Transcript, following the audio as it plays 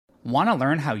Want to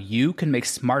learn how you can make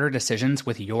smarter decisions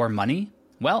with your money?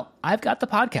 Well, I've got the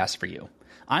podcast for you.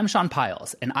 I'm Sean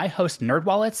Piles, and I host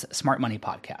NerdWallet's Smart Money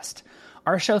Podcast.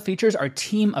 Our show features our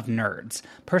team of nerds,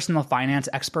 personal finance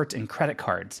experts in credit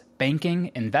cards,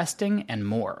 banking, investing, and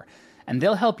more. And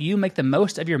they'll help you make the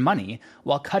most of your money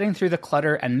while cutting through the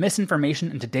clutter and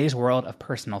misinformation in today's world of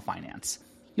personal finance.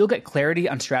 You'll get clarity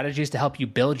on strategies to help you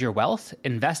build your wealth,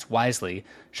 invest wisely,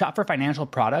 shop for financial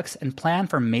products, and plan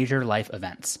for major life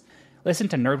events. Listen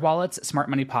to NerdWallet's Smart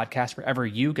Money Podcast wherever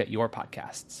you get your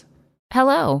podcasts.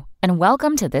 Hello, and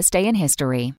welcome to This Day in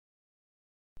History.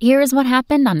 Here's what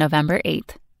happened on November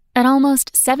 8th. At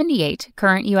almost 78,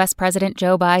 current U.S. President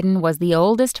Joe Biden was the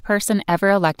oldest person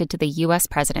ever elected to the U.S.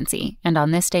 presidency, and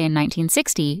on this day in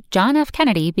 1960, John F.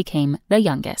 Kennedy became the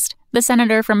youngest. The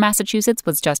senator from Massachusetts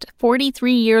was just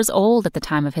 43 years old at the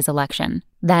time of his election.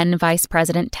 Then Vice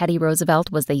President Teddy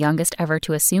Roosevelt was the youngest ever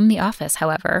to assume the office,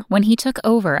 however, when he took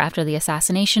over after the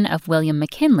assassination of William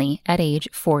McKinley at age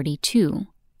 42.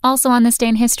 Also on this day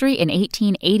in history, in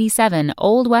 1887,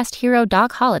 Old West hero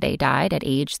Doc Holliday died at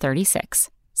age 36.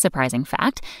 Surprising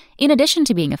fact, in addition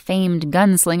to being a famed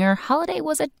gunslinger, Holliday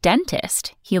was a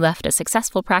dentist. He left a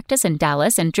successful practice in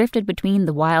Dallas and drifted between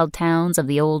the wild towns of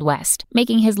the Old West,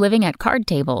 making his living at card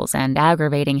tables and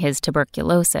aggravating his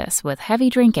tuberculosis with heavy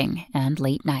drinking and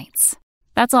late nights.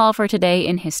 That's all for today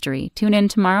in history. Tune in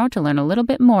tomorrow to learn a little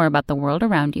bit more about the world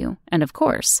around you. And of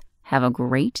course, have a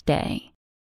great day.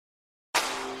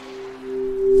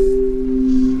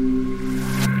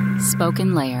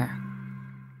 Spoken Layer.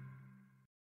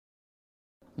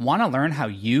 Want to learn how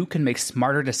you can make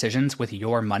smarter decisions with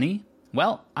your money?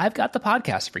 Well, I've got the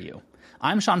podcast for you.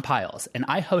 I'm Sean Piles, and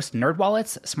I host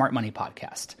NerdWallet's Smart Money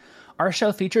Podcast. Our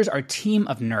show features our team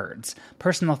of nerds,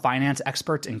 personal finance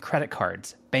experts in credit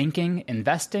cards, banking,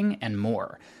 investing, and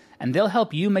more. And they'll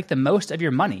help you make the most of your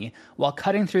money while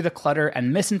cutting through the clutter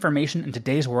and misinformation in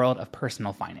today's world of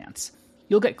personal finance.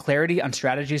 You'll get clarity on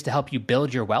strategies to help you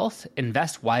build your wealth,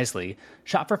 invest wisely,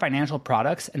 shop for financial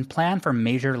products, and plan for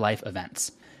major life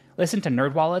events. Listen to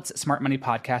NerdWallet's Smart Money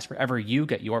Podcast wherever you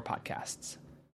get your podcasts.